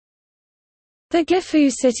The Gifu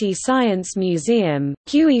City Science Museum,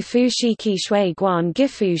 Gifu Shi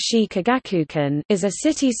Kagakukan, is a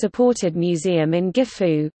city-supported museum in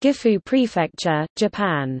Gifu, Gifu Prefecture,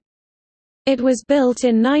 Japan. It was built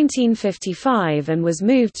in 1955 and was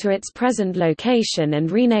moved to its present location and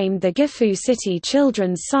renamed the Gifu City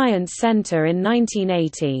Children's Science Center in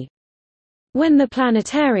 1980. When the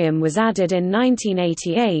Planetarium was added in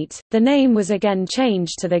 1988, the name was again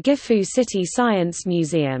changed to the Gifu City Science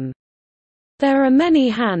Museum. There are many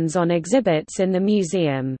hands-on exhibits in the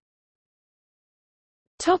museum.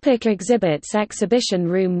 Topic exhibits: Exhibition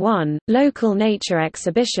Room 1, Local Nature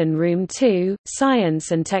Exhibition Room 2,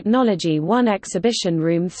 Science and Technology 1, Exhibition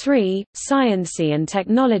Room 3, Sciency and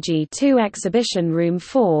Technology 2, Exhibition Room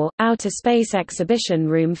 4, Outer Space Exhibition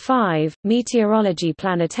Room 5, Meteorology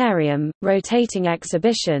Planetarium, Rotating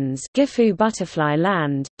Exhibitions, Gifu Butterfly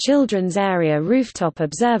Land, Children's Area, Rooftop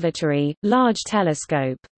Observatory, Large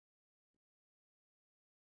Telescope.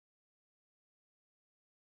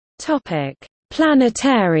 Topic: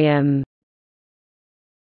 Planetarium.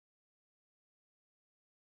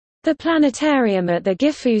 The planetarium at the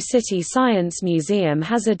Gifu City Science Museum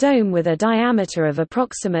has a dome with a diameter of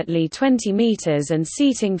approximately 20 meters and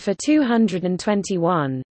seating for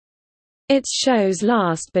 221. Its shows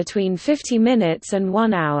last between 50 minutes and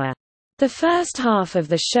 1 hour. The first half of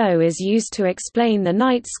the show is used to explain the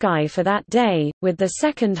night sky for that day, with the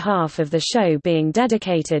second half of the show being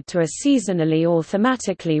dedicated to a seasonally or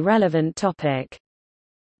thematically relevant topic.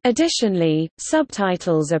 Additionally,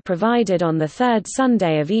 subtitles are provided on the third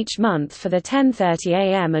Sunday of each month for the 10:30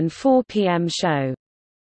 a.m. and 4 p.m. show.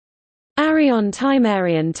 Arion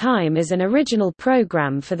Time is an original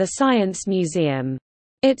program for the Science Museum.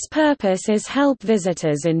 Its purpose is help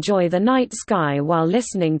visitors enjoy the night sky while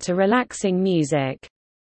listening to relaxing music.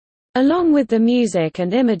 Along with the music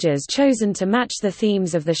and images chosen to match the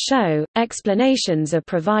themes of the show, explanations are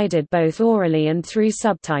provided both orally and through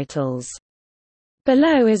subtitles.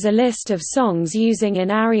 Below is a list of songs using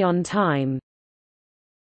in Arion Time.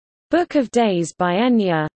 Book of Days by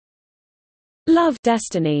Enya, Love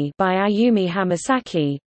Destiny by Ayumi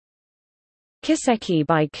Hamasaki, Kiseki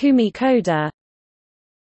by Kumi Koda,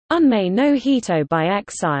 Unmei no Hito by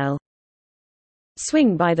Exile,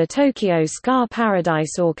 Swing by the Tokyo Ska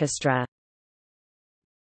Paradise Orchestra.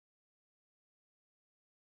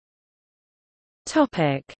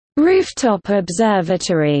 Topic: Rooftop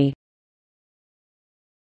Observatory.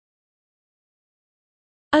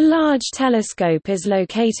 A large telescope is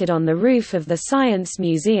located on the roof of the Science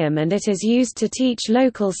Museum and it is used to teach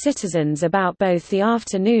local citizens about both the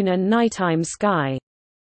afternoon and nighttime sky.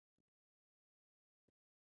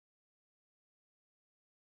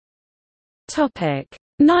 Topic: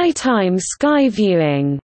 Nighttime sky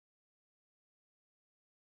viewing.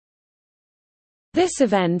 This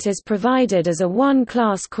event is provided as a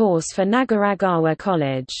one-class course for Nagaragawa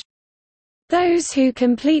College. Those who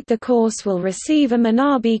complete the course will receive a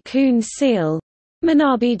Manabi-kun seal.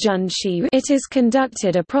 Manabi Junshi. It is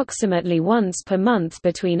conducted approximately once per month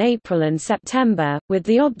between April and September, with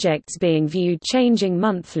the objects being viewed changing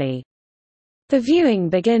monthly. The viewing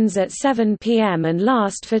begins at 7 p.m. and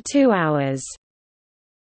lasts for 2 hours.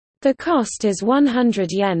 The cost is 100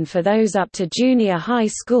 yen for those up to junior high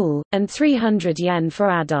school, and 300 yen for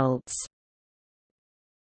adults.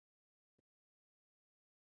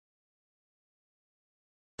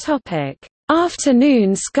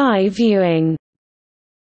 Afternoon sky viewing.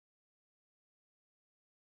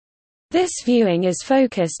 This viewing is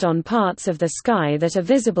focused on parts of the sky that are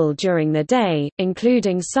visible during the day,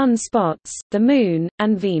 including sun spots, the Moon,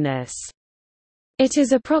 and Venus. It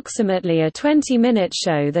is approximately a 20-minute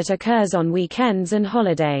show that occurs on weekends and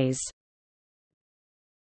holidays.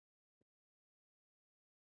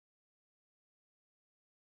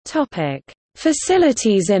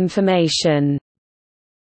 Facilities information.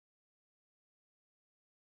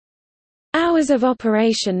 Hours of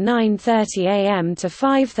operation: 9:30 a.m. to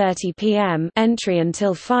 5:30 p.m. Entry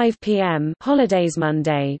until 5 p.m. Holidays: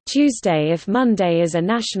 Monday, Tuesday if Monday is a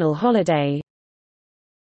national holiday.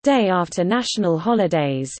 Day after national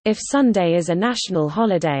holidays: if Sunday is a national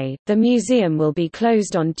holiday, the museum will be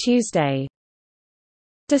closed on Tuesday.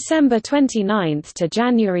 December 29 to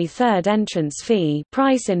January 3 entrance fee.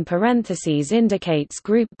 Price in parentheses indicates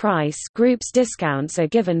group price. Groups discounts are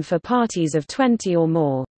given for parties of 20 or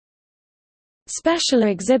more. Special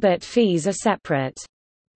exhibit fees are separate.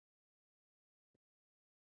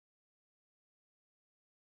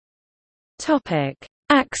 Topic: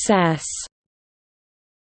 Access.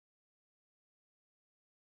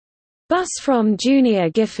 Bus from Junior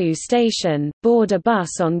Gifu Station, board a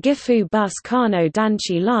bus on Gifu Bus Kano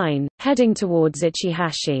Danchi Line, heading towards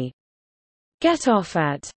Ichihashi. Get off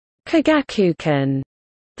at Kagakukan.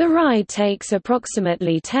 The ride takes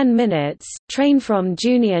approximately 10 minutes. Train from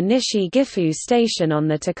Junior Nishi Gifu Station on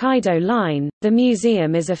the Tokaido Line. The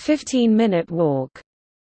museum is a 15-minute walk.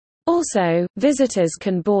 Also, visitors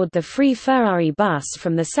can board the free Ferrari bus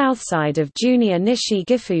from the south side of Junior Nishi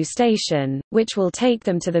Gifu Station, which will take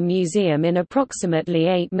them to the museum in approximately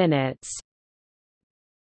 8 minutes.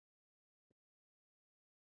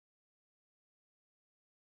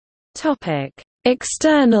 Topic: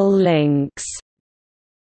 External links.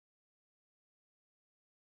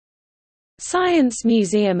 Science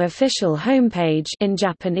Museum official homepage in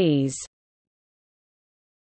Japanese.